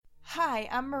Hi,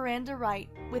 I'm Miranda Wright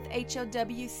with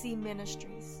HOWC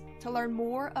Ministries. To learn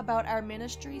more about our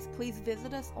ministries, please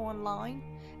visit us online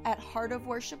at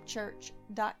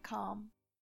heartofworshipchurch.com.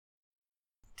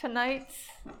 Tonight's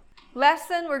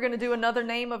lesson, we're going to do another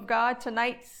name of God.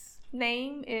 Tonight's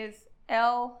name is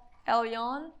El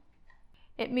Elyon.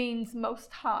 It means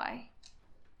Most High.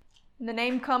 And the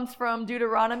name comes from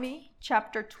Deuteronomy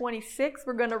chapter 26.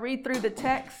 We're going to read through the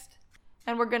text.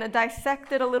 And we're going to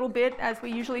dissect it a little bit, as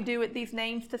we usually do with these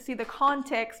names, to see the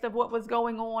context of what was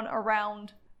going on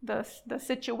around the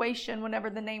situation whenever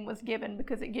the name was given,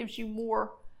 because it gives you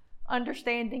more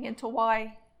understanding into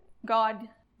why God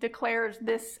declares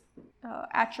this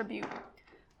attribute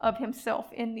of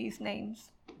himself in these names.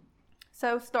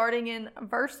 So starting in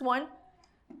verse 1,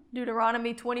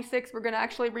 Deuteronomy 26, we're going to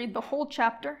actually read the whole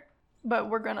chapter,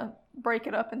 but we're going to break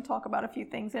it up and talk about a few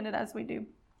things in it as we do.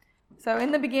 So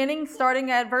in the beginning, starting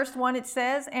at verse 1, it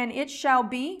says, "And it shall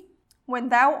be, when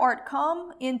thou art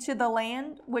come into the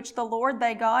land which the Lord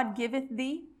thy God giveth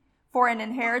thee for an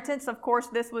inheritance." Of course,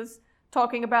 this was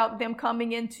talking about them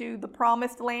coming into the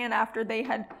promised land after they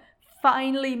had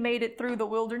finally made it through the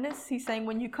wilderness. He's saying,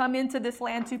 when you come into this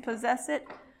land to possess it,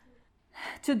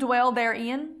 to dwell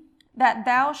therein, that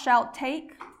thou shalt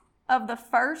take of the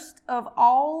first of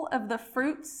all of the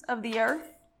fruits of the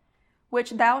earth,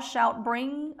 which thou shalt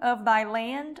bring of thy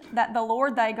land that the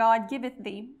Lord thy God giveth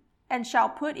thee, and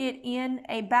shalt put it in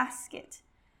a basket,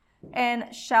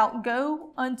 and shalt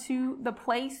go unto the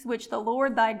place which the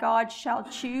Lord thy God shall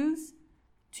choose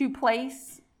to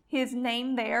place his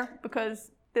name there,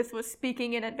 because this was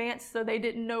speaking in advance, so they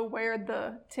didn't know where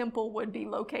the temple would be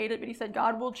located. But he said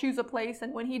God will choose a place,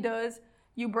 and when he does,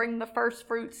 you bring the first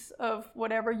fruits of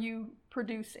whatever you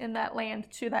produce in that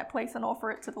land to that place and offer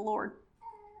it to the Lord.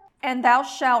 "And thou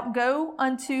shalt go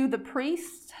unto the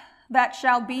priest that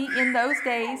shall be in those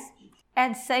days,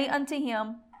 and say unto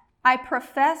him, I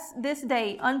profess this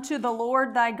day unto the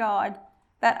Lord thy God,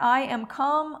 that I am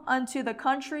come unto the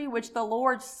country which the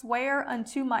Lord sware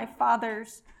unto my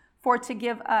fathers for to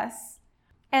give us.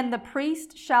 And the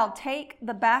priest shall take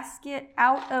the basket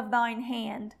out of thine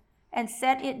hand, and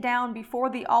set it down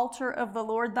before the altar of the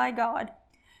Lord thy God.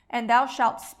 And thou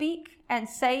shalt speak and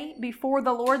say before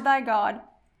the Lord thy God,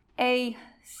 A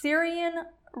Syrian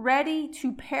ready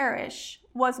to perish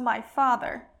was my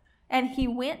father, and he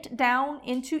went down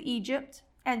into Egypt,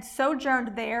 and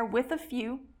sojourned there with a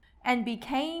few, and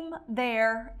became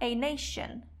there a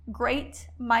nation, great,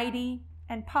 mighty,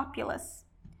 and populous.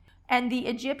 And the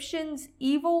Egyptians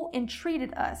evil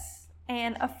entreated us,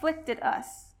 and afflicted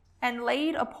us, and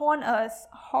laid upon us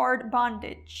hard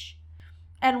bondage.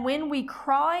 And when we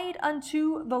cried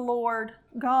unto the Lord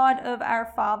God of our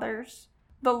fathers,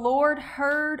 the Lord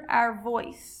heard our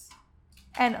voice,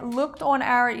 and looked on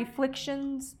our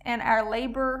afflictions, and our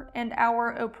labor, and our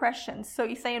oppressions." So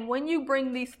he's saying, when you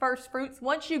bring these first fruits,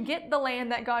 once you get the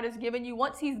land that God has given you,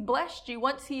 once he's blessed you,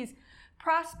 once he's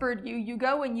prospered you, you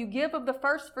go and you give of the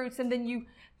first fruits, and then you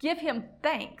give him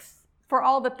thanks for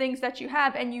all the things that you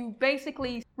have, and you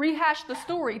basically rehash the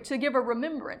story to give a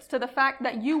remembrance to the fact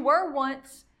that you were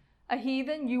once a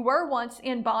heathen, you were once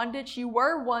in bondage, you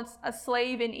were once a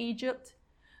slave in Egypt.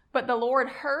 But the Lord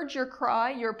heard your cry,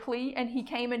 your plea, and he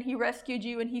came and he rescued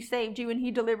you, and he saved you, and he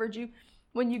delivered you.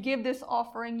 When you give this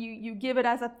offering, you give it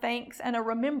as a thanks and a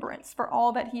remembrance for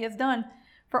all that he has done,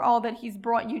 for all that he's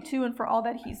brought you to, and for all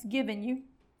that he's given you.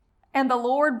 "And the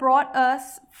Lord brought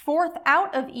us forth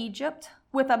out of Egypt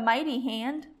with a mighty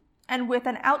hand, and with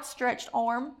an outstretched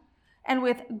arm, and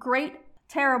with great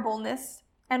terribleness,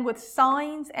 and with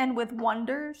signs and with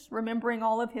wonders," remembering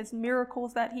all of his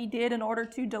miracles that he did in order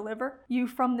to deliver you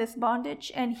from this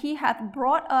bondage. "And he hath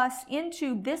brought us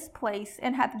into this place,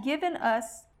 and hath given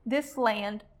us this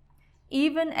land,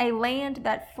 even a land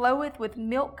that floweth with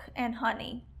milk and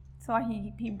honey." So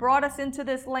he brought us into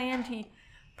this land. He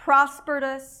prospered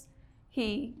us.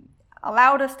 He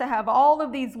allowed us to have all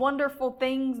of these wonderful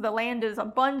things. The land is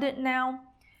abundant now.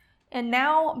 "And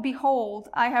now, behold,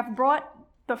 I have brought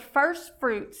the first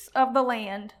fruits of the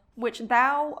land which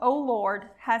thou, O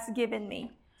Lord, hast given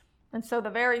me." And so the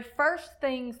very first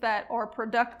things that are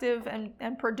productive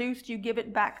and produced, you give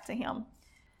it back to him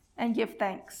and give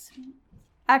thanks.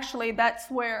 Actually, that's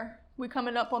where we're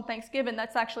coming up on Thanksgiving.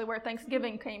 That's actually where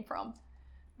Thanksgiving came from,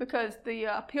 because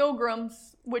the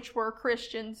pilgrims, which were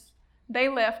Christians, they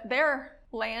left their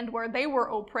land where they were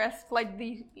oppressed, like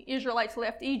the Israelites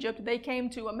left Egypt. They came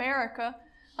to America,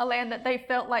 a land that they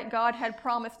felt like God had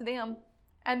promised them.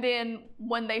 And then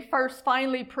when they first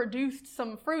finally produced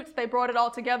some fruits, they brought it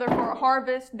all together for a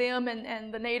harvest, them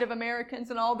and the Native Americans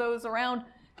and all those around,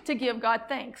 to give God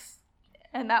thanks.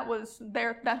 And that was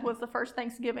the first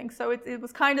Thanksgiving. So it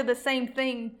was kind of the same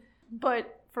thing,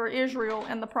 but for Israel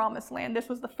and the Promised Land. This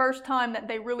was the first time that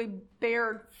they really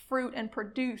bared fruit and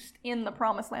produced in the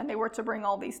Promised Land. They were to bring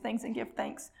all these things and give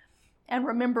thanks and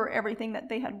remember everything that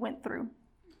they had went through.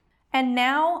 And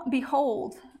now,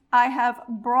 behold, I have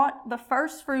brought the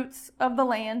first fruits of the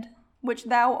land, which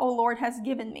thou, O Lord, hast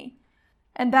given me.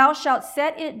 And thou shalt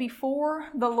set it before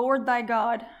the Lord thy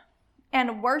God,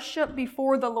 and worship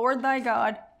before the Lord thy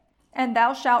God, and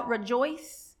thou shalt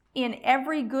rejoice in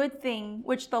every good thing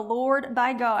which the Lord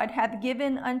thy God hath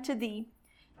given unto thee,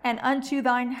 and unto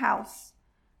thine house,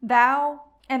 thou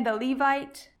and the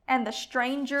Levite, and the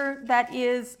stranger that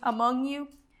is among you,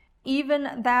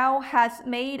 even thou hast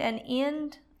made an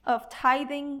end of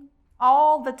tithing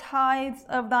all the tithes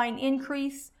of thine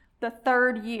increase the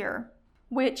third year,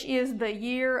 which is the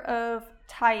year of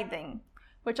tithing.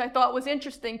 Which I thought was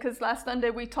interesting, because last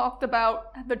Sunday we talked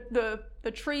about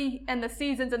the tree and the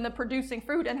seasons and the producing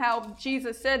fruit, and how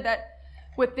Jesus said that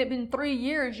within 3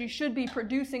 years you should be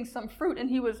producing some fruit. And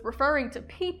he was referring to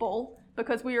people,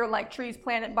 because we are like trees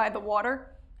planted by the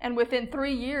water. And within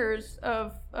 3 years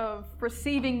of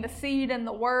receiving the seed and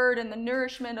the word and the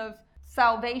nourishment of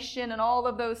salvation and all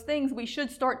of those things, we should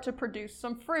start to produce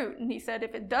some fruit. And he said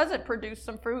if it doesn't produce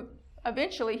some fruit,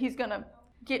 eventually he's going to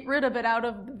get rid of it out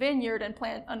of the vineyard and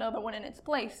plant another one in its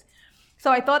place.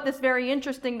 So I thought this very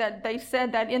interesting that they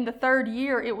said that in the third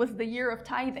year, it was the year of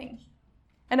tithing.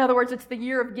 In other words, it's the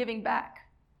year of giving back.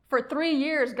 For 3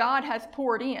 years, God has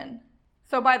poured in.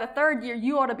 So by the third year,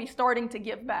 you ought to be starting to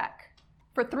give back.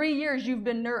 For 3 years, you've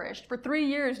been nourished. For 3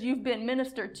 years, you've been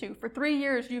ministered to. For 3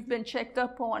 years, you've been checked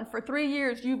up on. For 3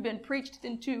 years, you've been preached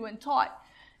into and taught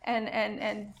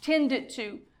and tended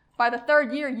to. By the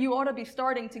third year, you ought to be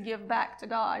starting to give back to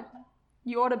God.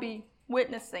 You ought to be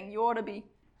witnessing. You ought to be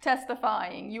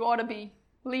testifying. You ought to be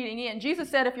leading in. Jesus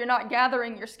said, if you're not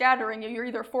gathering, you're scattering. You're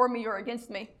either for me or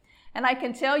against me. And I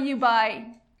can tell you by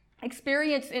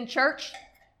experience in church,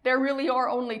 there really are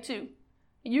only two.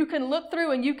 You can look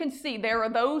through and you can see there are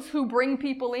those who bring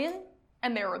people in,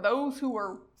 and there are those who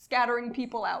are scattering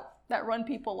people out, that run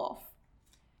people off.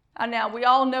 And now, we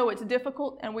all know it's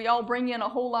difficult, and we all bring in a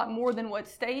whole lot more than what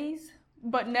stays,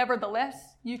 but nevertheless,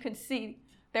 you can see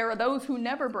there are those who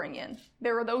never bring in.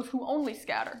 There are those who only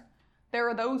scatter. There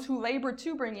are those who labor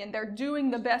to bring in. They're doing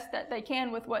the best that they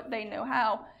can with what they know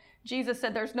how. Jesus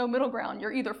said there's no middle ground.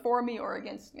 You're either for me or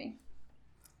against me.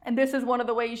 And this is one of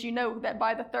the ways you know that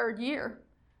by the third year,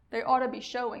 they ought to be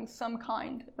showing some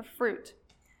kind of fruit.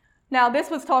 Now, this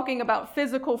was talking about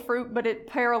physical fruit, but it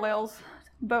parallels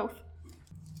both.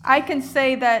 I can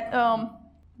say that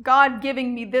God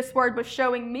giving me this word was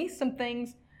showing me some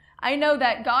things. I know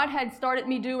that God had started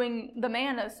me doing the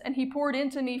mannas, and he poured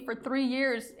into me for 3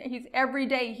 years. Every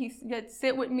day he'd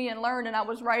sit with me and learn, and I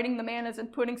was writing the mannas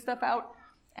and putting stuff out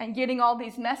and getting all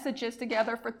these messages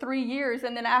together for 3 years.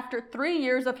 And then after 3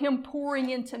 years of him pouring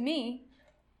into me,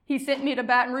 he sent me to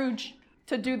Baton Rouge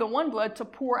to do the One Blood, to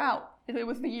pour out. It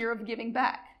was the year of giving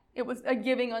back. It was a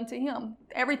giving unto him.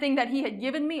 Everything that he had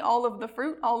given me, all of the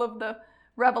fruit, all of the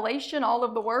revelation, all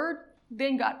of the word,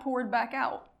 then got poured back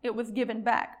out. It was given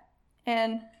back.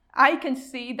 And I can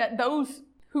see that those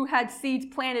who had seeds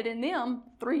planted in them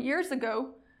 3 years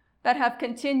ago that have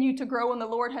continued to grow and the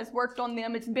Lord has worked on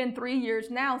them, it's been 3 years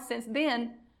now since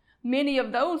then, many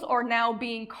of those are now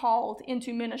being called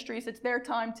into ministries. It's their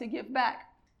time to give back.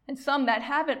 And some that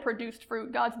haven't produced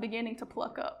fruit, God's beginning to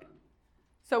pluck up.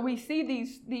 So we see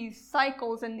these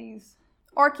cycles and these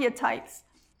archetypes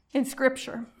in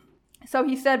Scripture. So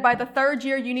he said, by the third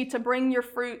year, you need to bring your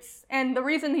fruits. And the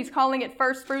reason he's calling it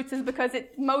first fruits is because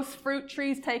most fruit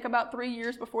trees take about 3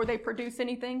 years before they produce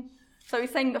anything. So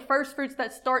he's saying the first fruits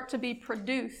that start to be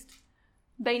produced,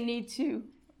 they need to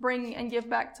bring and give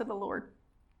back to the Lord.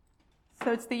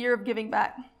 So it's the year of giving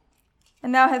back.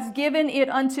 And thou hast given it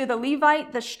unto the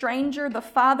Levite, the stranger, the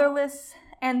fatherless,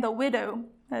 and the widow.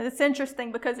 Now, it's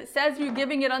interesting because it says you're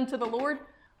giving it unto the Lord,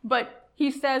 but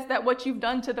he says that what you've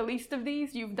done to the least of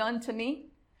these, you've done to me.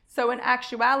 So in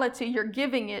actuality, you're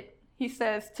giving it, he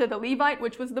says, to the Levite,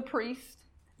 which was the priest,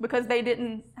 because they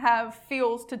didn't have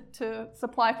fields to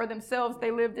supply for themselves.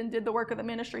 They lived and did the work of the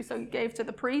ministry. So he gave to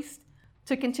the priest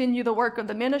to continue the work of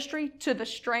the ministry, to the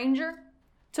stranger,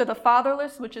 to the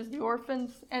fatherless, which is the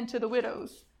orphans, and to the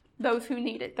widows, those who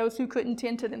need it, those who couldn't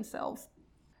tend to themselves,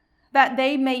 that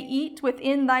they may eat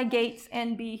within thy gates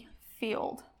and be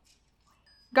filled.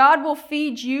 God will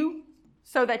feed you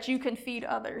so that you can feed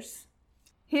others.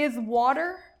 His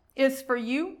water is for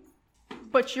you,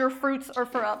 but your fruits are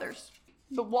for others.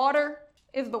 The water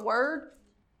is the word.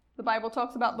 The Bible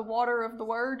talks about the water of the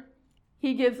word.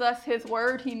 He gives us his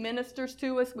word. He ministers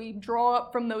to us. We draw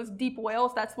up from those deep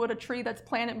wells. That's what a tree that's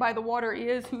planted by the water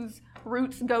is, whose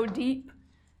roots go deep.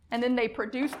 And then they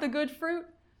produce the good fruit.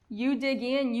 You dig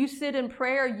in, you sit in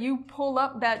prayer, you pull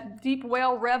up that deep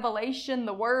well revelation,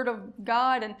 the word of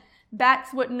God, and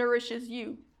that's what nourishes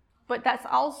you. But that's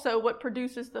also what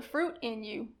produces the fruit in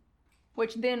you,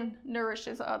 which then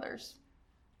nourishes others,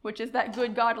 which is that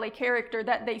good godly character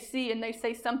that they see and they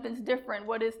say, something's different.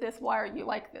 What is this? Why are you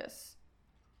like this?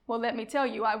 Well, let me tell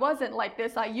you, I wasn't like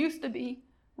this. I used to be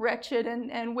wretched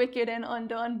and wicked and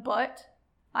undone, but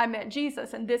I met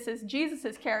Jesus, and this is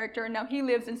Jesus's character, and now he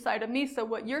lives inside of me. So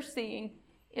what you're seeing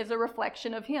is a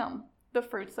reflection of him, the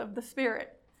fruits of the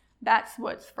Spirit. That's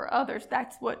what's for others.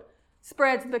 That's what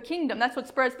spreads the kingdom. That's what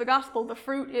spreads the gospel. The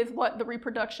fruit is what the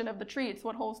reproduction of the tree. It's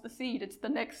what holds the seed. It's the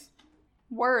next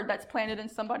word that's planted in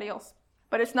somebody else.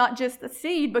 But it's not just the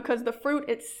seed, because the fruit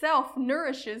itself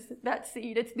nourishes that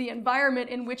seed. It's the environment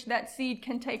in which that seed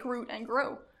can take root and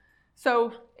grow.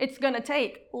 So it's going to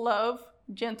take love,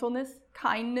 gentleness,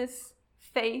 kindness,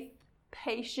 faith,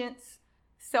 patience,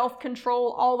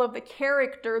 self-control, all of the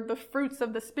character, the fruits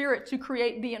of the Spirit, to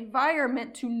create the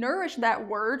environment to nourish that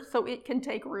word so it can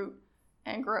take root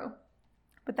and grow.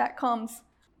 But that comes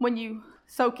when you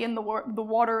soak in the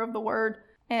water of the word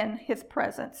and his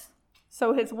presence.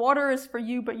 So his water is for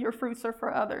you, but your fruits are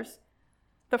for others.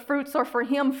 The fruits are for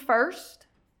him first,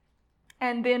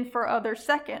 and then for others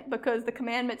second, because the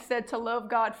commandment said to love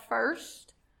God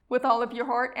first with all of your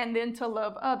heart, and then to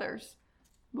love others.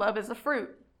 Love is a fruit.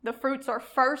 The fruits are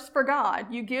first for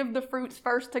God. You give the fruits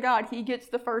first to God. He gets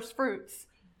the first fruits.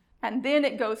 And then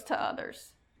it goes to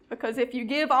others. Because if you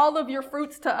give all of your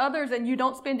fruits to others and you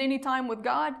don't spend any time with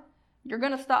God, you're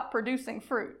going to stop producing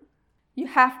fruit. You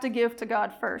have to give to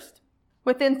God first.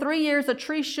 Within 3 years, a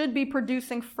tree should be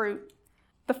producing fruit.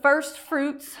 The first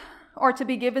fruits are to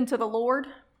be given to the Lord,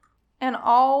 and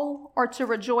all are to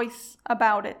rejoice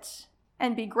about it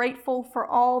and be grateful for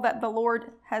all that the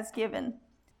Lord has given,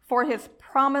 for his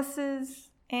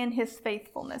promises and his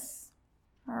faithfulness.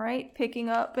 All right, picking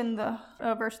up in the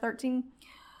verse 13.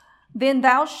 Then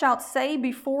thou shalt say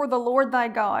before the Lord thy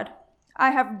God, I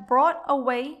have brought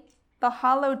away the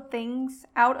hallowed things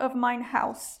out of mine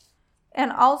house,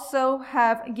 and also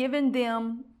have given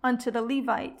them unto the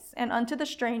Levites, and unto the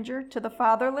stranger, to the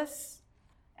fatherless,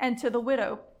 and to the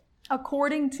widow,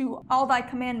 according to all thy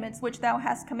commandments which thou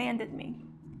hast commanded me.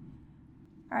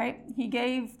 All right, he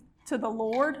gave to the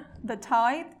Lord the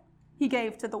tithe. He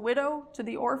gave to the widow, to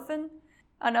the orphan.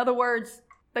 In other words,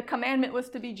 the commandment was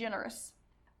to be generous.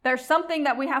 There's something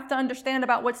that we have to understand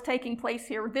about what's taking place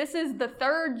here. This is the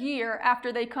 3rd year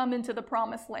after they come into the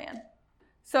promised land.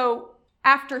 So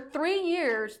after 3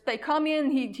 years, they come in,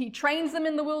 he trains them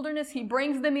in the wilderness, he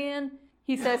brings them in,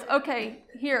 he says, okay,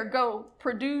 here, go,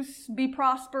 produce, be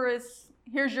prosperous,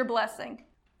 here's your blessing.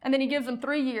 And then he gives them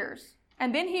 3 years.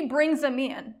 And then he brings them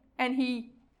in, and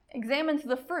he examines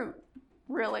the fruit,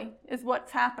 really, is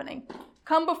what's happening.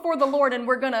 Come before the Lord, and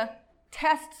we're going to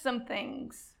test some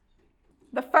things.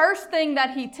 The first thing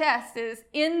that he tests is,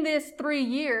 in this 3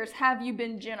 years, have you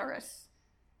been generous?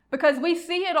 Because we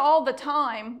see it all the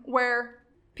time where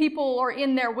people are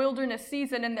in their wilderness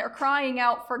season and they're crying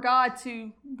out for God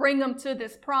to bring them to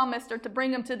this promise or to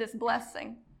bring them to this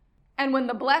blessing. And when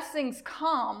the blessings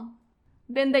come,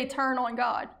 then they turn on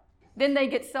God. Then they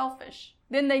get selfish.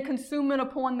 Then they consume it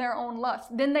upon their own lust.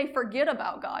 Then they forget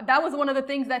about God. That was one of the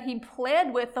things that he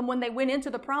pled with them when they went into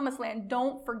the promised land.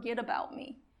 Don't forget about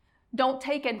me. Don't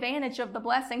take advantage of the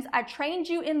blessings. I trained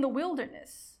you in the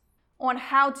wilderness on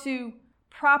how to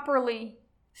properly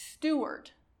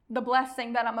steward the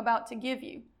blessing that I'm about to give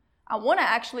you. I want to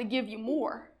actually give you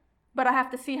more, but I have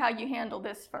to see how you handle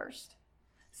this first.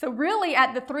 So really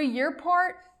at the 3-year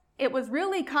part, it was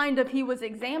really kind of, he was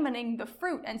examining the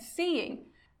fruit and seeing,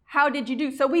 how did you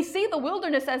do? So we see the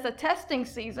wilderness as a testing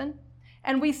season,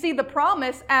 and we see the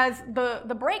promise as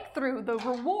the breakthrough, the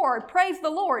reward. Praise the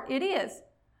Lord, it is.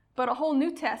 But a whole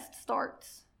new test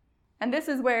starts. And this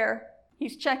is where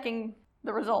he's checking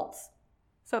the results.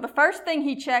 So the first thing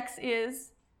he checks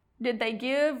is, did they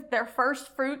give their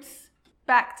first fruits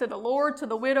back to the Lord, to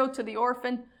the widow, to the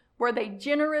orphan? Were they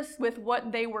generous with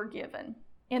what they were given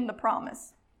in the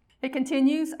promise? It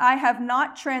continues, I have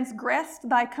not transgressed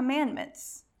thy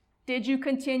commandments. Did you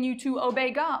continue to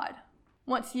obey God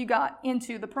once you got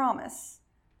into the promise?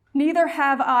 Neither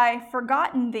have I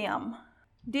forgotten them.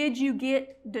 Did you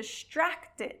get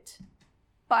distracted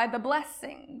by the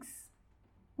blessings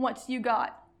once you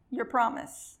got your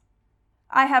promise?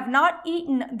 I have not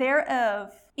eaten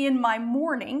thereof in my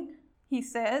mourning, he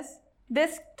says.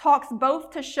 This talks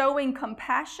both to showing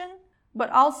compassion, but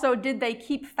also did they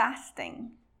keep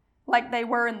fasting like they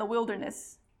were in the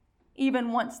wilderness,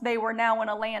 even once they were now in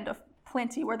a land of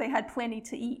plenty where they had plenty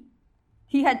to eat.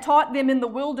 He had taught them in the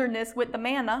wilderness with the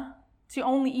manna to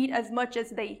only eat as much as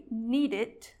they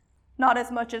needed, not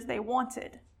as much as they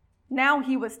wanted. Now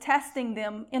he was testing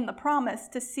them in the promise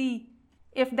to see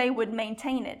if they would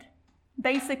maintain it.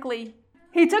 Basically,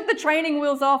 he took the training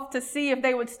wheels off to see if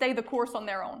they would stay the course on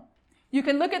their own. You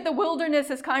can look at the wilderness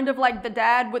as kind of like the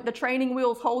dad with the training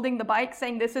wheels holding the bike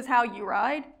saying, this is how you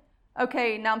ride.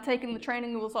 Okay, now I'm taking the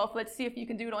training wheels off. Let's see if you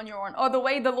can do it on your own. Or the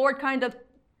way the Lord kind of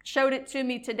showed it to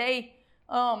me today,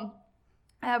 I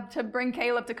have to bring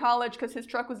Caleb to college because his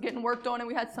truck was getting worked on and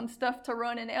we had some stuff to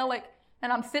run in Ellick.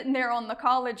 And I'm sitting there on the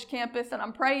college campus and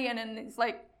I'm praying and it's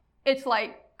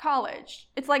like college.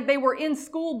 It's like they were in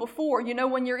school before. You know,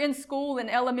 when you're in school in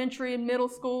elementary and middle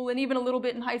school and even a little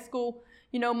bit in high school,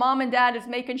 you know, mom and dad is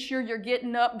making sure you're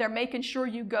getting up. They're making sure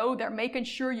you go. They're making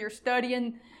sure you're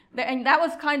studying. And that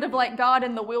was kind of like God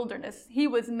in the wilderness. He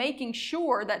was making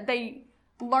sure that they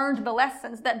learned the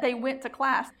lessons, that they went to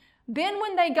class. Then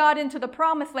when they got into the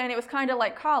promised land, it was kind of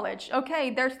like college.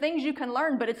 Okay, there's things you can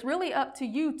learn, but it's really up to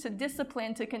you to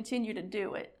discipline to continue to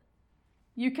do it.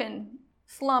 You can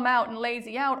slum out and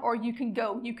lazy out, or you can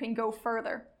go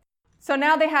further. So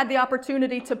now they had the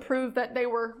opportunity to prove that they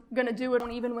were going to do it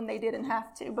even when they didn't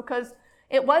have to, because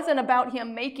it wasn't about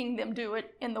him making them do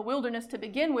it in the wilderness to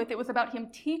begin with. It was about him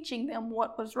teaching them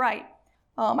what was right.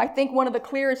 I think one of the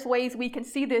clearest ways we can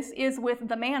see this is with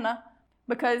the manna,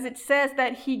 because it says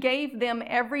that he gave them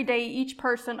every day, each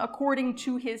person, according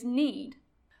to his need.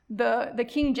 The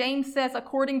King James says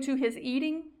according to his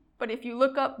eating, but if you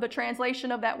look up the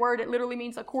translation of that word, it literally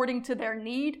means according to their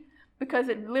need, because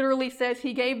it literally says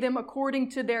he gave them according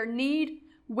to their need,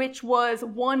 which was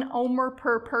 1 omer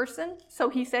per person. So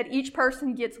he said each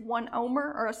person gets 1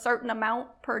 omer, or a certain amount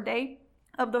per day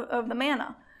of the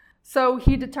manna. So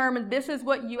he determined this is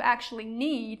what you actually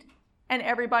need, and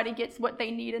everybody gets what they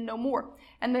need and no more.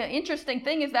 And the interesting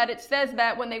thing is that it says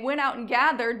that when they went out and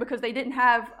gathered, because they didn't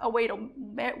have a way to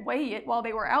weigh it while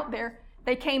they were out there,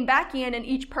 they came back in and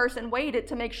each person weighed it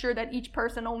to make sure that each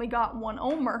person only got 1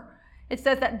 omer. It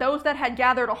says that those that had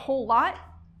gathered a whole lot,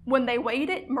 when they weighed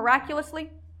it,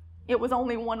 miraculously, it was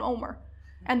only 1 omer.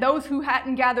 And those who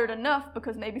hadn't gathered enough,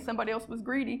 because maybe somebody else was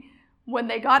greedy, when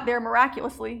they got there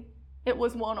miraculously, it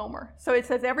was 1 omer. So it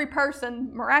says every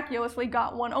person miraculously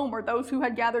got 1 omer. Those who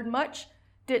had gathered much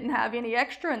didn't have any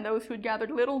extra, and those who had gathered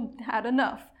little had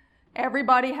enough.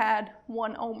 Everybody had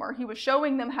 1 omer. He was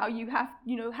showing them how you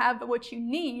have what you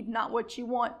need, not what you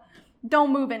want.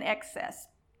 Don't move in excess.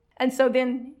 And so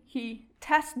then he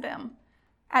tests them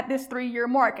at this 3-year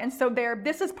mark. And so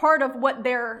this is part of what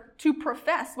they're to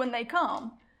profess when they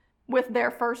come with their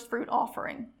first fruit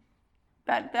offering.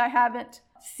 That I haven't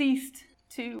ceased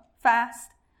to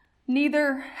fast,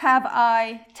 neither have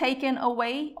I taken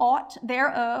away aught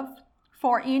thereof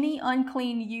for any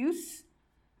unclean use.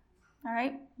 All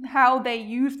right, how they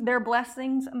used their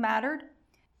blessings mattered,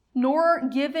 nor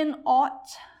given aught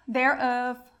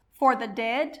thereof for the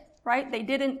dead. Right, they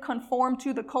didn't conform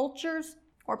to the cultures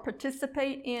or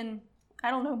participate in,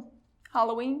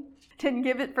 Halloween. Didn't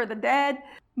give it for the dead.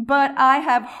 But I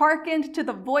have hearkened to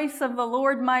the voice of the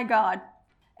Lord my God,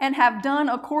 and have done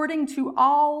according to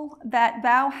all that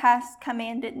thou hast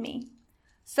commanded me.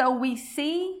 So we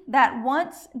see that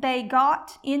once they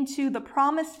got into the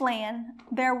promised land,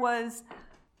 there was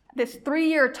this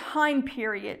 3-year time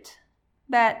period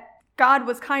that God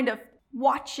was kind of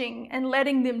watching and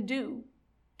letting them do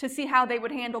to see how they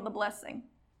would handle the blessing.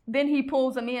 Then he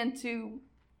pulls them in to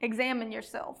examine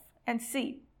yourself and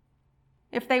see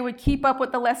if they would keep up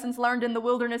with the lessons learned in the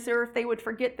wilderness, or if they would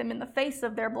forget them in the face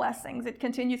of their blessings. It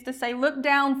continues to say, look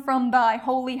down from thy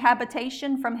holy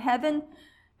habitation from heaven,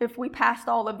 if we passed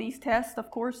all of these tests, of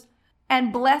course,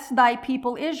 and bless thy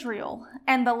people Israel,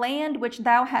 and the land which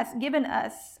thou hast given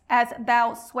us, as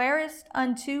thou swearest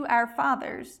unto our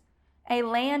fathers, a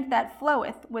land that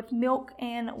floweth with milk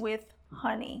and with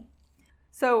honey.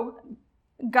 So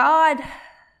God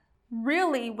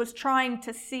really was trying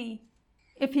to see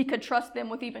if he could trust them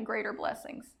with even greater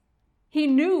blessings. He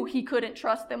knew he couldn't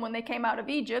trust them when they came out of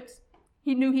Egypt.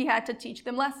 He knew he had to teach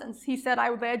them lessons. He said, I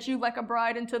led you like a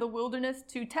bride into the wilderness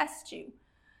to test you.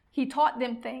 He taught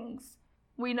them things.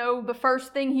 We know the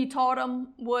first thing he taught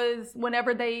them was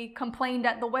whenever they complained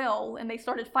at the well and they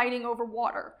started fighting over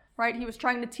water, right? He was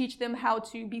trying to teach them how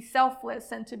to be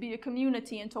selfless and to be a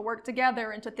community and to work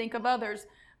together and to think of others.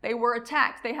 They were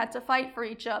attacked. They had to fight for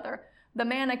each other. The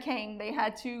manna came. They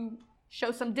had to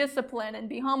show some discipline and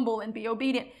be humble and be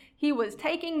obedient. He was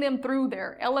taking them through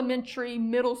their elementary,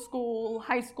 middle school,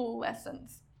 high school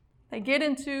lessons. They get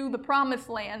into the promised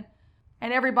land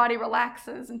and everybody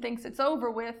relaxes and thinks it's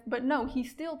over with, but no, he's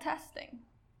still testing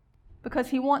because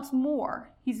he wants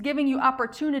more. He's giving you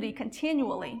opportunity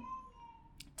continually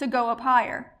to go up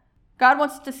higher. God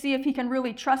wants to see if he can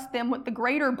really trust them with the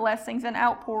greater blessings and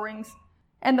outpourings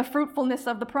and the fruitfulness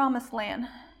of the promised land.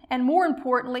 And more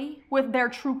importantly, with their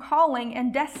true calling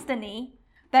and destiny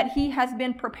that he has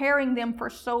been preparing them for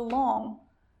so long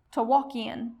to walk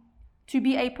in, to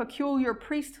be a peculiar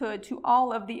priesthood to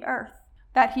all of the earth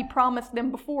that he promised them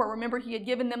before. Remember, he had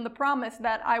given them the promise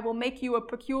that I will make you a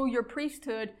peculiar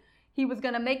priesthood. He was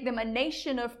going to make them a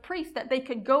nation of priests that they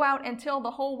could go out and tell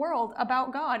the whole world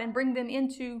about God and bring them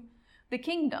into the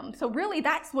kingdom. So really,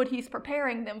 that's what he's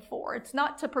preparing them for. It's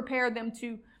not to prepare them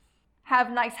to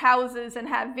have nice houses and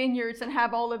have vineyards and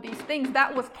have all of these things.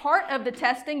 That was part of the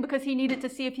testing because he needed to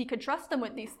see if he could trust them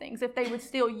with these things, if they would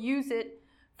still use it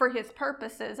for his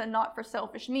purposes and not for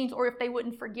selfish means, or if they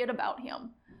wouldn't forget about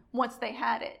him once they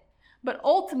had it. But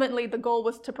ultimately, the goal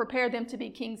was to prepare them to be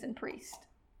kings and priests,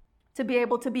 to be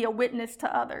able to be a witness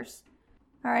to others.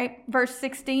 All right, verse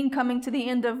 16, coming to the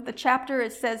end of the chapter,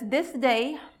 it says, "This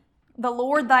day the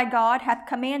Lord thy God hath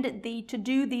commanded thee to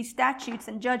do these statutes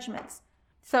and judgments."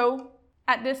 So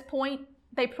at this point,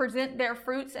 they present their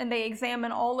fruits and they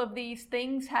examine all of these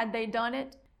things, had they done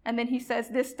it. And then he says,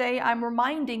 "This day I'm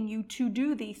reminding you to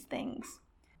do these things.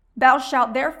 Thou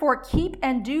shalt therefore keep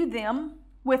and do them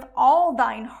with all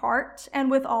thine heart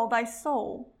and with all thy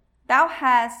soul. Thou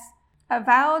hast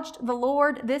avouched the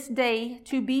Lord this day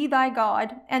to be thy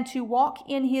God, and to walk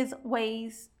in his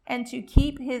ways, and to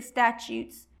keep his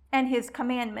statutes and his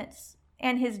commandments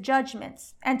and his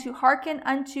judgments, and to hearken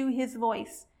unto his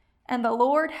voice. And the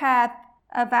Lord hath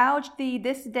avouched thee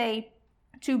this day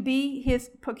to be his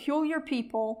peculiar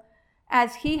people,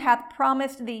 as he hath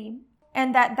promised thee,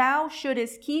 and that thou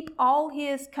shouldest keep all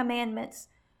his commandments,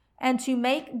 and to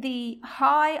make thee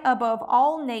high above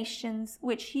all nations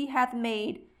which he hath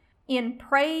made, in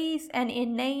praise and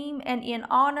in name and in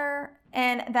honor,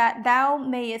 and that thou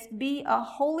mayest be a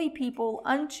holy people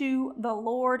unto the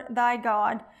Lord thy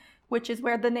God," which is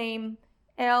where the name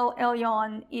El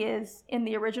Elyon is in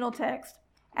the original text,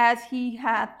 "as he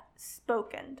hath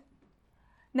spoken."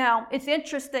 Now, it's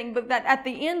interesting, but that at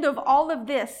the end of all of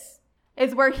this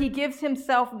is where he gives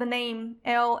himself the name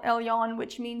El Elyon,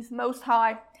 which means Most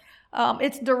High.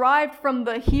 It's derived from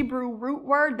the Hebrew root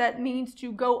word that means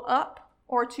to go up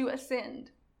or to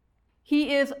ascend.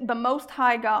 He is the Most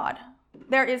High God.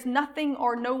 There is nothing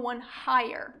or no one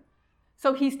higher.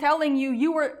 So he's telling you,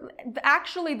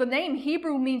 actually the name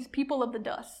Hebrew means people of the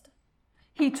dust.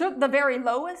 He took the very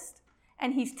lowest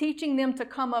and he's teaching them to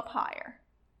come up higher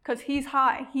because he's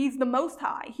high. He's the Most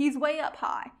High. He's way up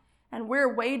high and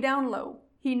we're way down low.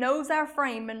 He knows our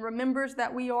frame and remembers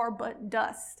that we are but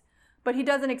dust. But he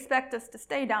doesn't expect us to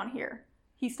stay down here.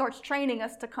 He starts training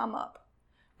us to come up.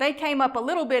 They came up a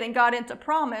little bit and got into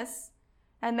promise,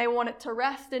 and they wanted to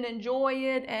rest and enjoy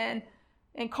it and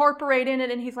incorporate in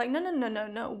it. And he's like,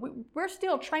 no. We're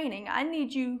still training. I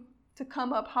need you to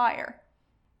come up higher,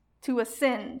 to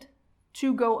ascend,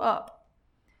 to go up.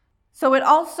 So it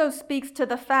also speaks to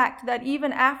the fact that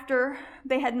even after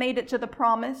they had made it to the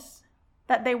promise,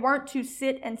 that they weren't to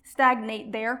sit and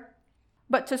stagnate there,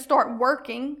 but to start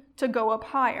working to go up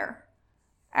higher.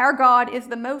 Our God is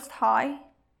the Most High,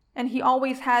 and he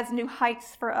always has new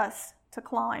heights for us to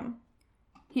climb.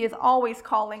 He is always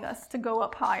calling us to go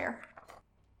up higher.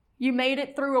 You made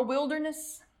it through a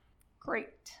wilderness?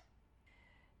 Great.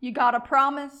 You got a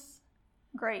promise?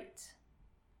 Great.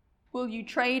 Will you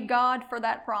trade God for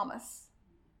that promise?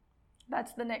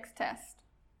 That's the next test.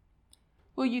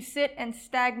 Will you sit and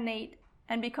stagnate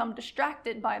and become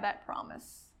distracted by that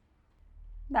promise?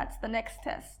 That's the next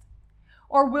test.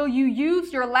 Or will you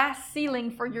use your last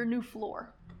ceiling for your new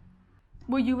floor?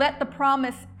 Will you let the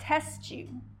promise test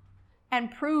you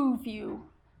and prove you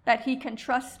that he can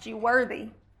trust you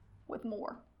worthy with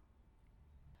more?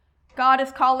 God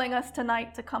is calling us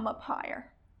tonight to come up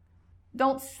higher.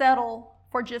 Don't settle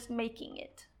for just making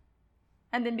it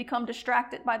and then become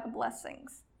distracted by the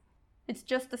blessings. It's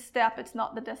just a step, it's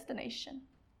not the destination.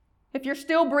 If you're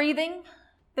still breathing,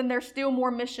 then there's still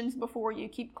more missions before you.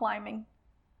 Keep climbing.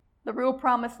 The real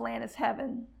promised land is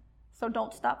heaven, so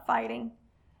don't stop fighting.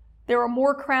 There are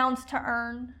more crowns to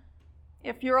earn.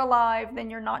 If you're alive, then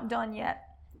you're not done yet.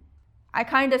 I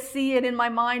kind of see it in my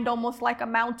mind almost like a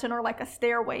mountain or like a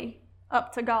stairway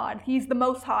up to God. He's the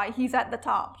Most High. He's at the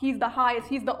top. He's the highest.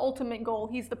 He's the ultimate goal.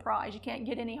 He's the prize. You can't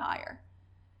get any higher.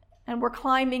 And we're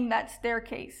climbing that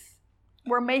staircase.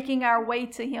 We're making our way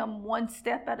to him one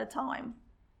step at a time.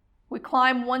 We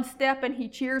climb one step and he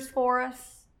cheers for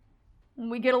us. And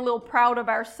we get a little proud of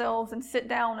ourselves and sit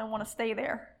down and want to stay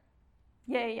there.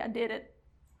 Yay, I did it.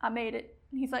 I made it.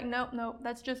 And he's like, nope,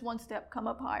 that's just one step. Come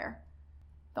up higher.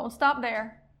 Don't stop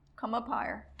there. Come up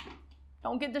higher.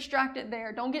 Don't get distracted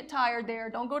there. Don't get tired there.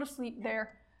 Don't go to sleep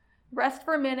there. Rest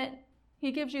for a minute.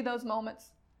 He gives you those moments.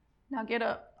 Now get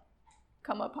up.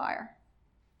 Come up higher.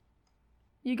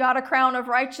 You got a crown of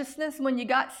righteousness when you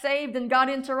got saved and got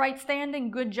into right standing.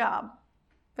 Good job.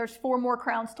 There's 4 more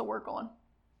crowns to work on.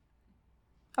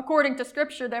 According to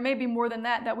Scripture, there may be more than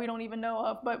that we don't even know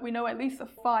of, but we know at least of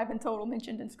 5 in total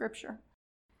mentioned in Scripture.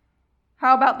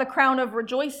 How about the crown of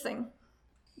rejoicing?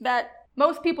 That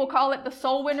most people call it the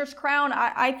soul winner's crown.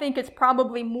 I think it's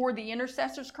probably more the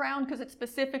intercessor's crown because it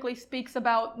specifically speaks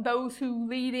about those who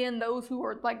lead in, those who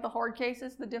are like the hard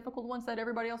cases, the difficult ones that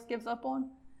everybody else gives up on.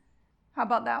 How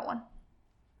about that one?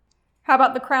 How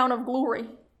about the crown of glory?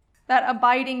 That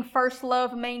abiding first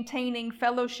love, maintaining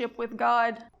fellowship with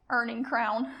God, earning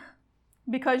crown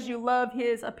because you love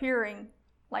his appearing,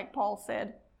 like Paul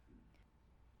said,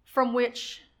 from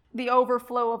which the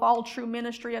overflow of all true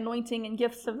ministry, anointing, and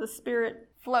gifts of the Spirit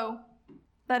flow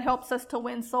that helps us to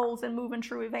win souls and move in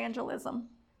true evangelism.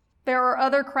 There are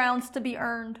other crowns to be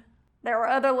earned. There are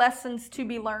other lessons to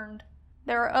be learned.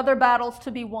 There are other battles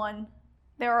to be won.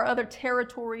 There are other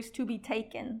territories to be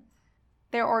taken.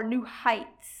 There are new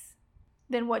heights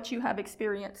than what you have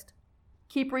experienced.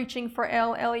 Keep reaching for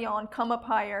El Elyon. Come up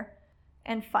higher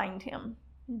and find him.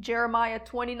 Jeremiah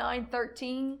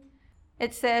 29:13,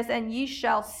 it says, and ye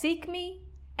shall seek me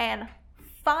and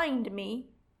find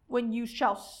me when you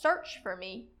shall search for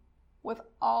me with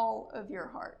all of your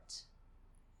heart.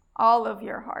 All of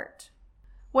your heart.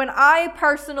 When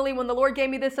the Lord gave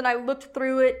me this and I looked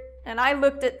through it and I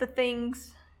looked at the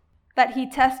things that he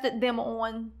tested them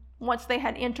on once they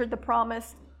had entered the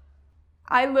promise,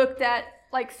 I looked at,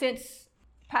 like, since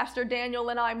Pastor Daniel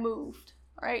and I moved,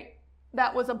 right?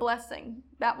 That was a blessing.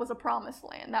 That was a promised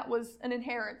land. That was an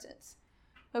inheritance.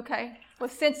 Okay? Well,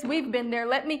 since we've been there,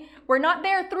 we're not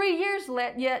there 3 years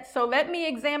yet, so let me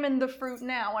examine the fruit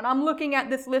now. And I'm looking at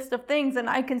this list of things and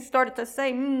I can start to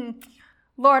say,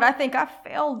 Lord, I think I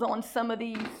failed on some of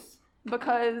these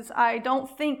because I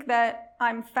don't think that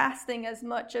I'm fasting as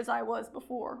much as I was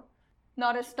before.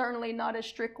 Not as sternly, not as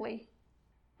strictly.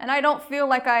 And I don't feel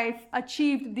like I've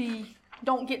achieved the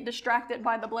don't get distracted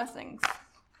by the blessings.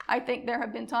 I think there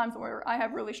have been times where I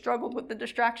have really struggled with the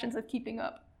distractions of keeping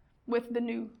up with the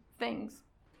new things.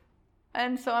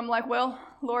 And so I'm like, well,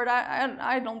 Lord,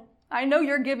 I know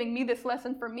you're giving me this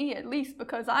lesson for me at least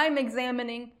because I'm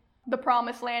examining the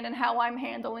promised land and how I'm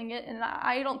handling it. And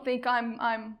I don't think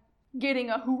I'm getting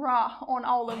a hoorah on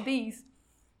all of these.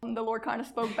 And the Lord kind of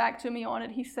spoke back to me on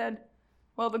it. He said,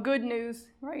 well, the good news,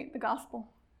 right? The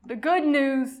gospel. The good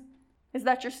news is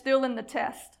that you're still in the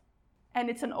test. And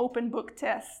it's an open book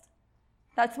test.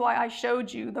 That's why I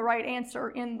showed you the right answer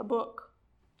in the book.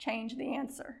 Change the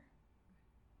answer.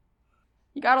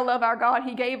 You got to love our God.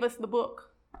 He gave us the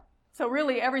book. So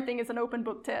really everything is an open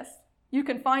book test. You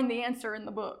can find the answer in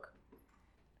the book.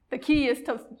 The key is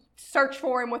to search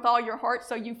for him with all your heart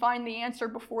so you find the answer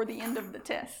before the end of the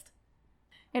test.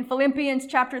 In Philippians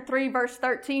chapter 3, verse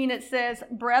 13, it says,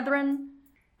 brethren,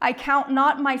 I count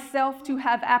not myself to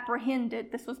have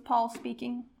apprehended. This was Paul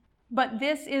speaking. But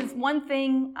this is one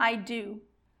thing I do,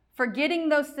 forgetting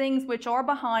those things which are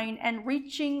behind and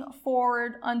reaching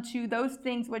forward unto those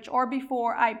things which are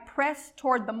before, I press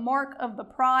toward the mark of the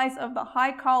prize of the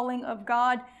high calling of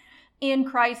God in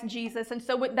Christ Jesus. And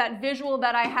so with that visual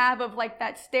that I have of like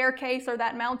that staircase or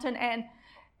that mountain, and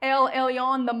El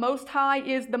Elyon, the Most High,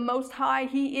 is the Most High.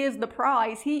 He is the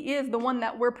prize. He is the one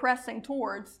that we're pressing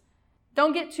towards.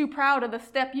 Don't get too proud of the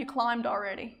step you climbed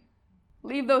already.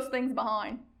 Leave those things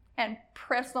behind and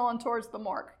press on towards the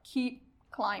mark. Keep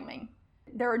climbing.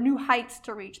 There are new heights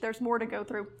to reach. There's more to go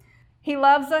through. He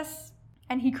loves us,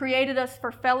 and he created us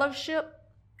for fellowship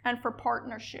and for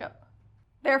partnership.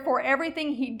 Therefore,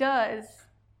 everything he does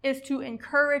is to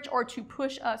encourage or to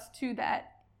push us to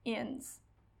that ends.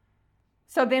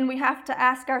 So then we have to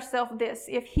ask ourselves this: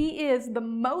 if he is the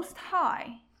Most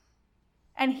High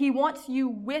and he wants you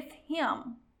with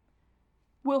him,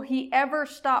 will he ever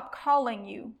stop calling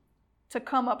you to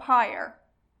come up higher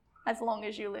as long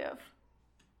as you live?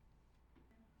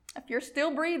 If you're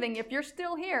still breathing, if you're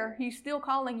still here, he's still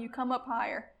calling you, come up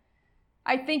higher.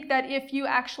 I think that if you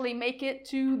actually make it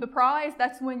to the prize,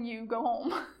 that's when you go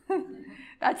home.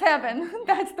 That's heaven.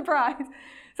 That's the prize.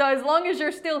 So as long as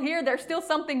you're still here, there's still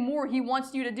something more he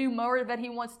wants you to do, more that he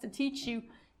wants to teach you.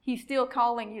 He's still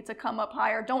calling you to come up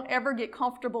higher. Don't ever get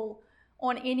comfortable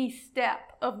on any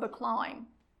step of the climb.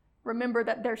 Remember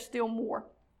that there's still more.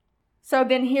 So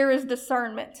then here is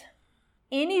discernment.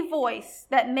 Any voice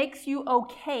that makes you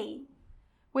okay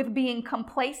with being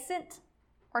complacent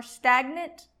or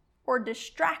stagnant or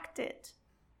distracted,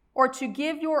 or to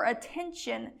give your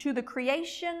attention to the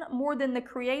creation more than the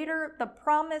creator, the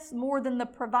promise more than the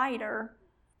provider,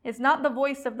 is not the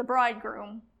voice of the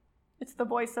bridegroom. It's the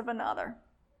voice of another.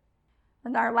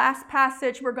 And our last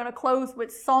passage, we're going to close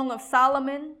with Song of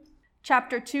Solomon,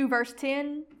 chapter 2, verse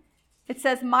 10. It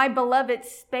says, "My beloved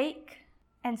spake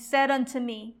and said unto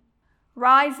me,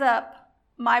 Rise up,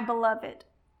 my beloved,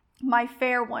 my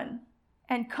fair one,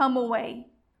 and come away.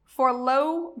 For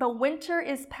lo, the winter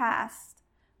is past,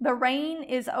 the rain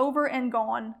is over and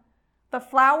gone, the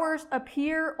flowers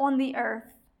appear on the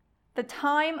earth, the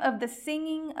time of the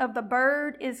singing of the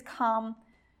bird is come,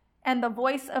 and the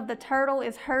voice of the turtle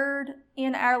is heard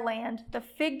in our land. The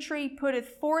fig tree putteth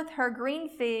forth her green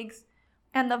figs,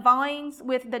 and the vines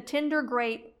with the tender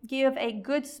grape give a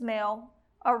good smell.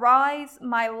 Arise,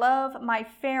 my love, my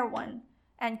fair one,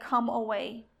 and come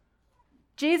away."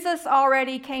 Jesus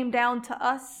already came down to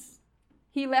us.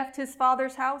 He left his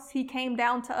Father's house. He came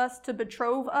down to us to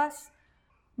betroth us,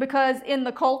 because in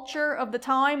the culture of the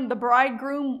time, the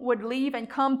bridegroom would leave and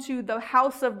come to the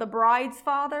house of the bride's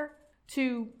father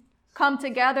to come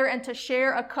together and to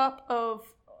share a cup of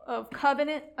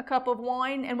covenant, a cup of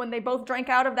wine. And when they both drank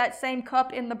out of that same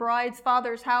cup in the bride's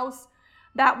father's house,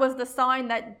 that was the sign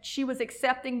that she was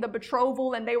accepting the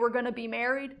betrothal and they were going to be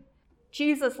married.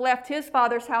 Jesus left his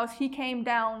Father's house. He came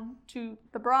down to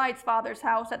the bride's father's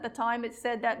house. At the time, it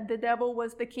said that the devil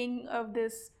was the king of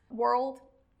this world.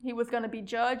 He was going to be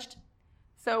judged.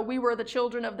 So we were the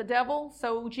children of the devil.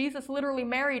 So Jesus literally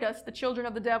married us, the children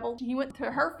of the devil. He went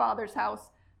to her father's house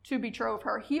to betroth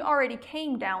her. He already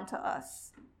came down to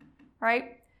us,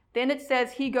 right? Then it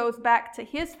says he goes back to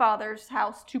his Father's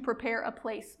house to prepare a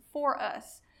place for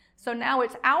us. So now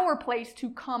it's our place to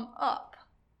come up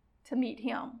to meet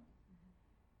him.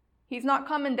 He's not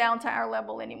coming down to our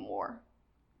level anymore.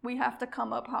 We have to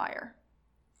come up higher.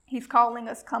 He's calling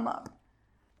us come up.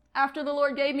 After the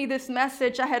Lord gave me this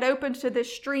message, I had opened to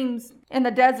this Streams in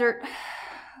the Desert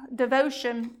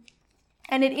devotion,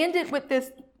 and it ended with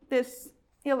this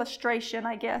illustration,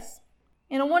 I guess.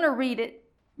 And I want to read it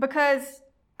because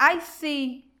I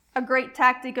see a great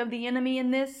tactic of the enemy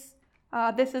in this.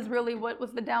 This is really what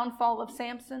was the downfall of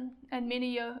Samson and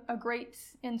many a great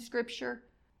in Scripture.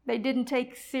 They didn't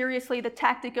take seriously the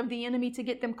tactic of the enemy to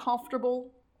get them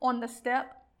comfortable on the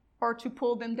step or to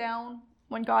pull them down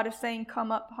when God is saying,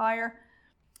 come up higher.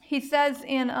 He says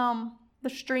in the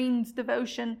Streams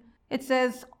devotion, it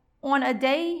says, "On a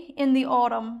day in the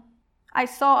autumn, I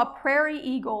saw a prairie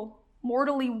eagle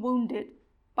mortally wounded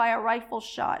by a rifle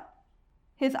shot.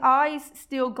 His eyes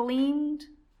still gleamed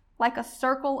like a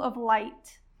circle of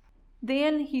light.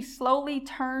 Then he slowly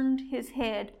turned his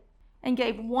head and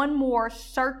gave one more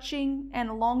searching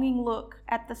and longing look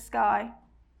at the sky.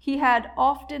 He had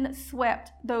often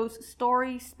swept those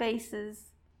starry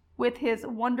spaces with his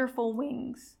wonderful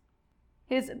wings.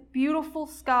 His beautiful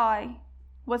sky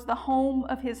was the home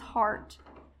of his heart.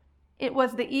 It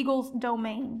was the eagle's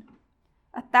domain.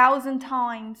 1,000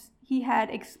 times he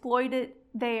had exploited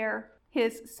there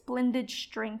his splendid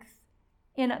strength.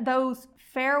 In those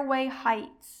fairway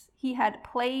heights he had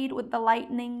played with the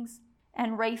lightnings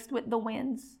and raced with the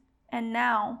winds. And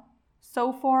now,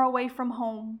 so far away from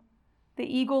home, the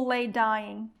eagle lay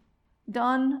dying,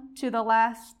 done to the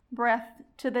last breath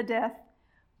to the death,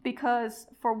 because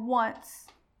for once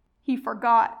he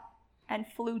forgot and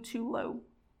flew too low.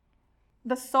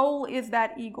 The soul is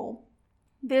that eagle.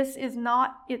 This is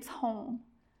not its home.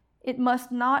 It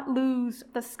must not lose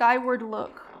the skyward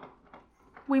look.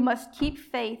 We must keep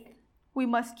faith. We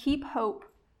must keep hope.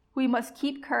 We must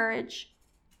keep courage.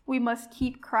 We must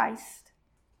keep Christ.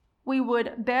 We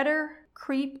would better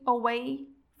creep away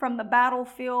from the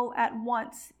battlefield at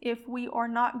once if we are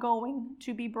not going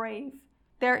to be brave.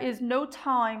 There is no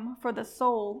time for the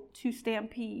soul to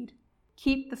stampede.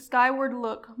 Keep the skyward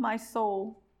look, my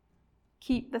soul.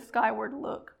 Keep the skyward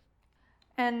look.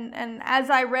 And as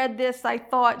I read this, I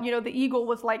thought, the eagle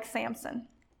was like Samson.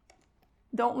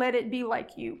 Don't let it be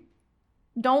like you.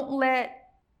 Don't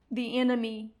let the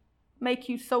enemy make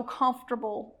you so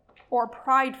comfortable or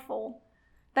prideful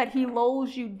that he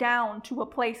lulls you down to a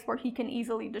place where he can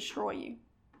easily destroy you.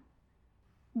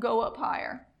 Go up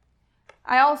higher.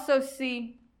 I also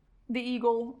see the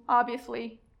eagle,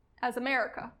 obviously, as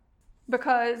America,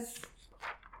 because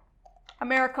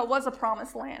America was a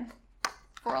promised land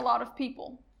for a lot of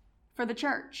people, for the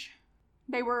church.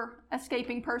 They were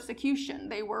escaping persecution.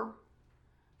 They were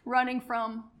running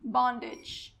from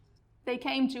bondage. They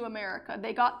came to America.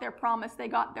 They got their promise. They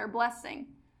got their blessing.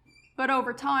 But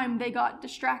over time, they got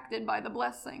distracted by the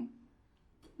blessing.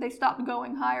 They stopped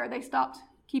going higher. They stopped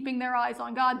keeping their eyes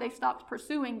on God. They stopped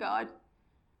pursuing God.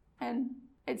 And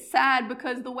it's sad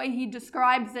because the way he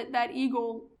describes it, that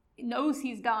eagle knows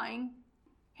he's dying.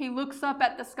 He looks up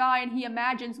at the sky and he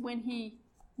imagines when he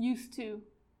used to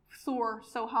soar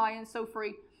so high and so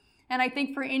free. And I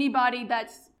think for anybody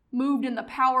that's moved in the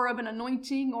power of an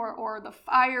anointing or the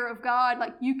fire of God,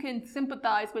 like, you can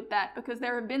sympathize with that, because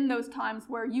there have been those times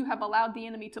where you have allowed the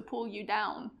enemy to pull you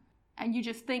down. And you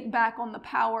just think back on the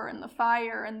power and the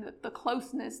fire and the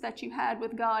closeness that you had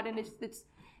with God. And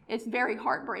it's very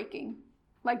heartbreaking,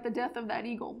 like the death of that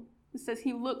eagle. It says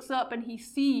he looks up and he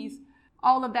sees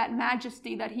all of that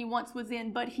majesty that he once was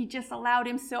in, but he just allowed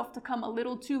himself to come a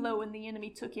little too low and the enemy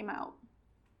took him out.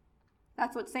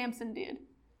 That's what Samson did.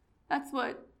 That's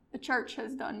what the church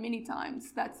has done many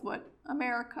times. That's what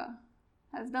America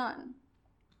has done.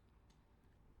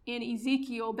 In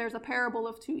Ezekiel, there's a parable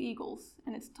of two eagles,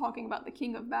 and it's talking about the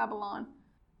king of Babylon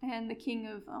and the king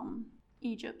of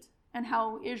Egypt, and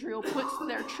how Israel puts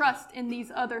their trust in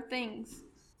these other things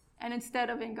and instead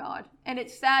of in God. And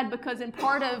it's sad because in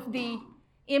part of the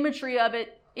imagery of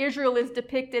it, Israel is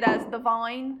depicted as the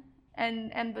vine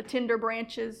and the tender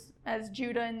branches as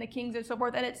Judah and the kings and so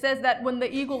forth. And it says that when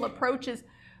the eagle approaches,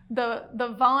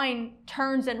 the vine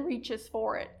turns and reaches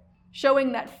for it,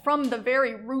 showing that from the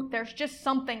very root, there's just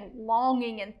something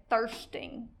longing and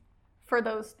thirsting for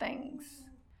those things.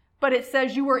 But it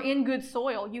says you were in good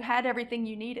soil. You had everything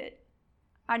you needed.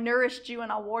 I nourished you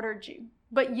and I watered you.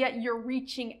 But yet you're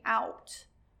reaching out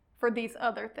for these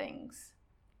other things.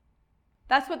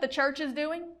 That's what the church is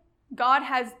doing. God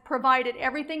has provided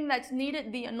everything that's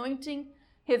needed, the anointing,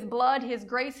 His blood, His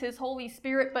grace, His Holy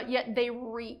Spirit, but yet they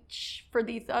reach for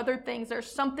these other things.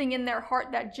 There's something in their heart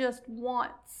that just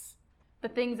wants the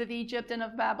things of Egypt and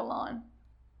of Babylon,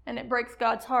 and it breaks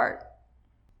God's heart.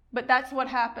 But that's what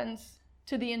happens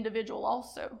to the individual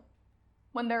also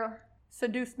when they're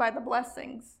seduced by the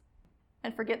blessings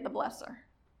and forget the blesser.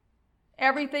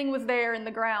 Everything was there in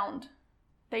the ground.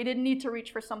 They didn't need to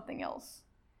reach for something else.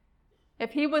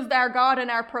 If He was our God and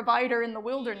our provider in the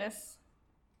wilderness,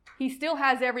 He still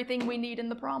has everything we need in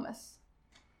the promise.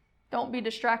 Don't be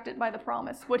distracted by the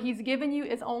promise. What He's given you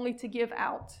is only to give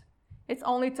out. It's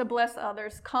only to bless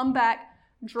others. Come back,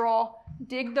 draw,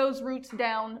 dig those roots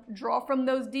down, draw from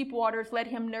those deep waters. Let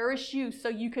Him nourish you so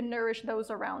you can nourish those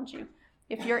around you.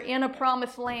 If you're in a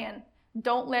promised land,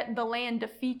 don't let the land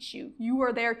defeat you. You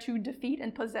are there to defeat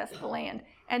and possess the land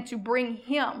and to bring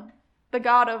Him, the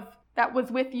God that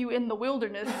was with you in the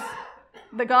wilderness,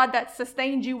 the God that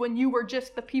sustained you when you were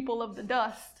just the people of the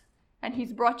dust, and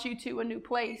He's brought you to a new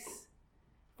place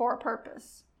for a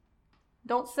purpose.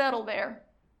 Don't settle there.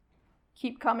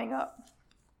 Keep coming up.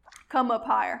 Come up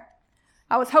higher.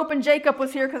 I was hoping Jacob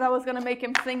was here because I was going to make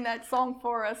him sing that song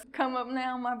for us. Come up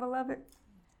now, my beloved.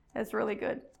 It's really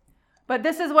good. But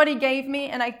this is what He gave me,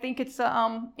 and I think it's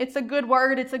a good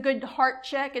word. It's a good heart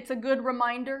check. It's a good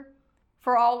reminder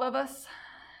for all of us.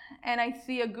 And I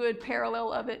see a good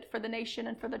parallel of it for the nation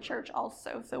and for the church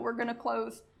also. So we're going to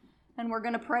close and we're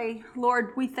going to pray.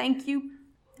 Lord, we thank You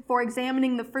for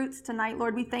examining the fruits tonight.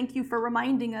 Lord, we thank You for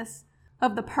reminding us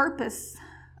of the purpose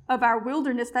of our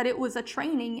wilderness, that it was a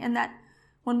training, and that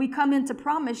when we come into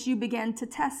promise, You began to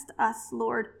test us,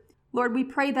 Lord. Lord, we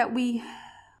pray that we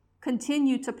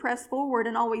continue to press forward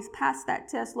and always pass that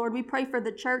test. Lord, we pray for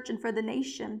the church and for the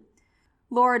nation.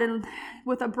 Lord, and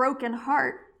with a broken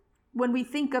heart, when we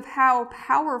think of how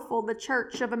powerful the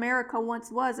Church of America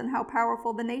once was and how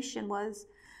powerful the nation was,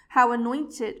 how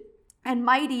anointed and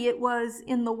mighty it was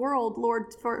in the world,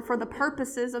 Lord, for the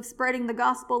purposes of spreading the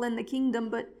gospel in the kingdom,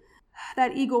 but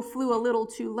that eagle flew a little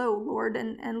too low, Lord.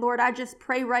 And Lord, I just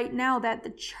pray right now that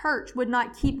the church would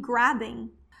not keep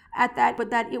grabbing at that, but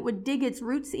that it would dig its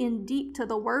roots in deep to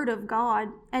the Word of God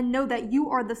and know that You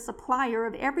are the supplier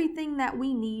of everything that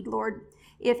we need, Lord.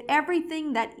 If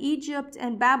everything that Egypt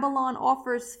and Babylon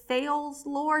offers fails,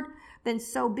 Lord, then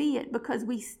so be it, because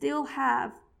we still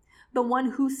have the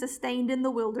one who sustained in the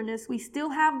wilderness. We still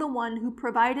have the one who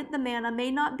provided the manna.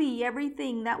 May not be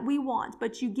everything that we want,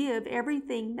 but You give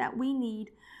everything that we need.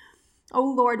 Oh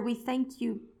Lord, we thank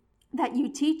You that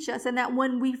You teach us, and that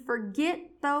when we forget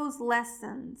those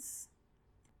lessons,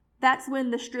 that's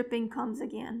when the stripping comes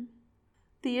again.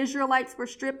 The Israelites were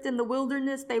stripped in the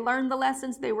wilderness. They learned the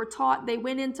lessons. They were taught. They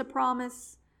went into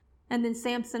promise. And then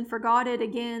Samson forgot it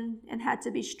again and had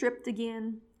to be stripped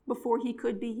again before he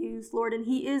could be used, Lord. And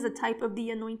he is a type of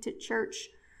the anointed church.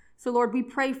 So, Lord, we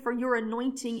pray for Your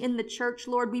anointing in the church,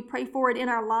 Lord. We pray for it in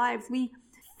our lives. We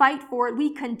fight for it.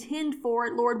 We contend for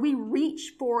it, Lord. We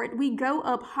reach for it. We go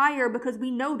up higher because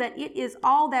we know that it is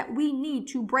all that we need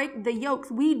to break the yokes.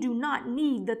 We do not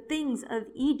need the things of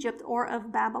Egypt or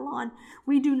of Babylon.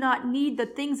 We do not need the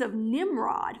things of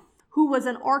Nimrod, who was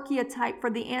an archetype for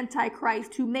the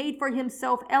Antichrist, who made for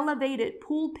himself elevated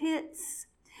pulpits,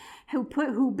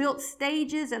 who built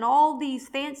stages and all these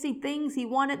fancy things. He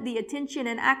wanted the attention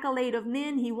and accolade of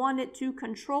men. He wanted to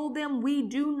control them. We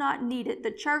do not need it.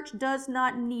 The church does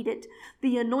not need it.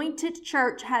 The anointed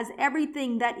church has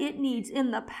everything that it needs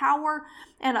in the power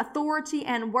and authority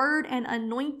and word and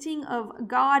anointing of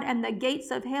God, and the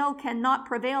gates of hell cannot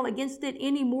prevail against it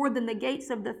any more than the gates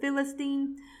of the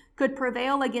Philistine could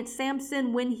prevail against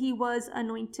Samson when he was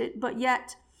anointed. But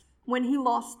yet, when he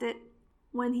lost it,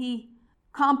 when he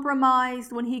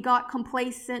compromised, when he got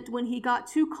complacent, when he got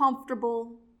too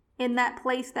comfortable in that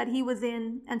place that he was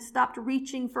in and stopped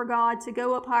reaching for God to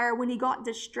go up higher, when he got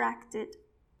distracted.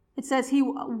 It says he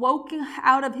woke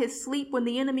out of his sleep when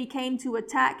the enemy came to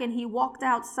attack, and he walked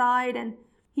outside and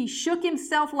he shook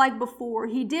himself like before.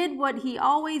 He did what he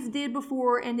always did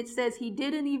before, and it says he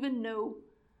didn't even know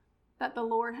that the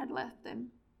Lord had left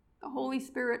him. The Holy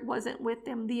Spirit wasn't with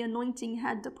him. The anointing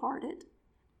had departed.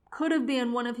 Could have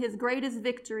been one of his greatest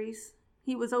victories.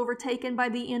 He was overtaken by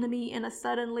the enemy in a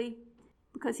suddenly,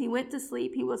 because he went to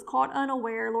sleep. He was caught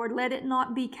unaware. Lord, let it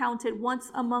not be counted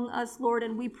once among us, Lord.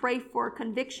 And we pray for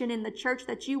conviction in the church,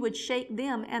 that you would shake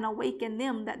them and awaken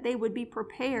them, that they would be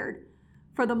prepared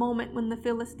for the moment when the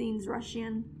Philistines rush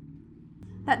in,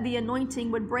 that the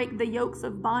anointing would break the yokes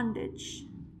of bondage,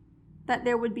 that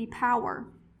there would be power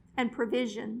and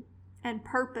provision and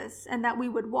purpose, and that we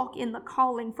would walk in the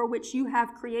calling for which you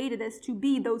have created us to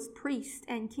be, those priests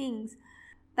and kings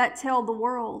that tell the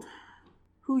world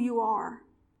who you are,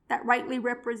 that rightly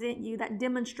represent you, that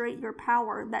demonstrate your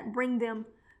power, that bring them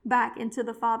back into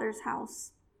the Father's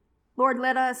house. Lord,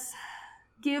 let us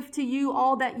give to you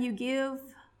all that you give.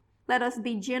 Let us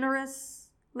be generous.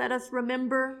 Let us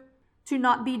remember to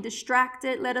not be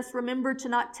distracted. Let us remember to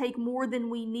not take more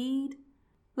than we need.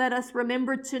 Let us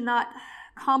remember to not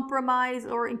compromise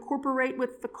or incorporate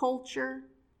with the culture.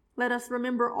 Let us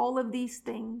remember all of these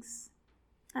things.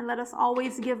 And let us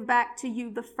always give back to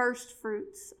you the first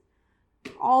fruits,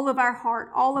 all of our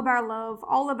heart, all of our love,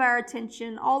 all of our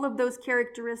attention, all of those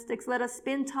characteristics. Let us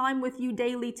spend time with you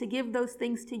daily to give those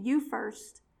things to you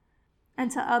first and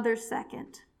to others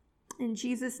second. In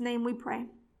Jesus' name we pray.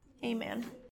 Amen.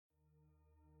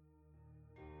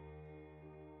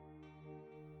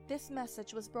 This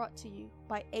message was brought to you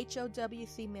by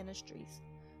HOWC Ministries.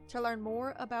 To learn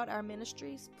more about our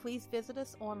ministries, please visit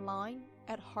us online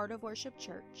at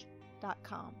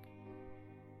heartofworshipchurch.com.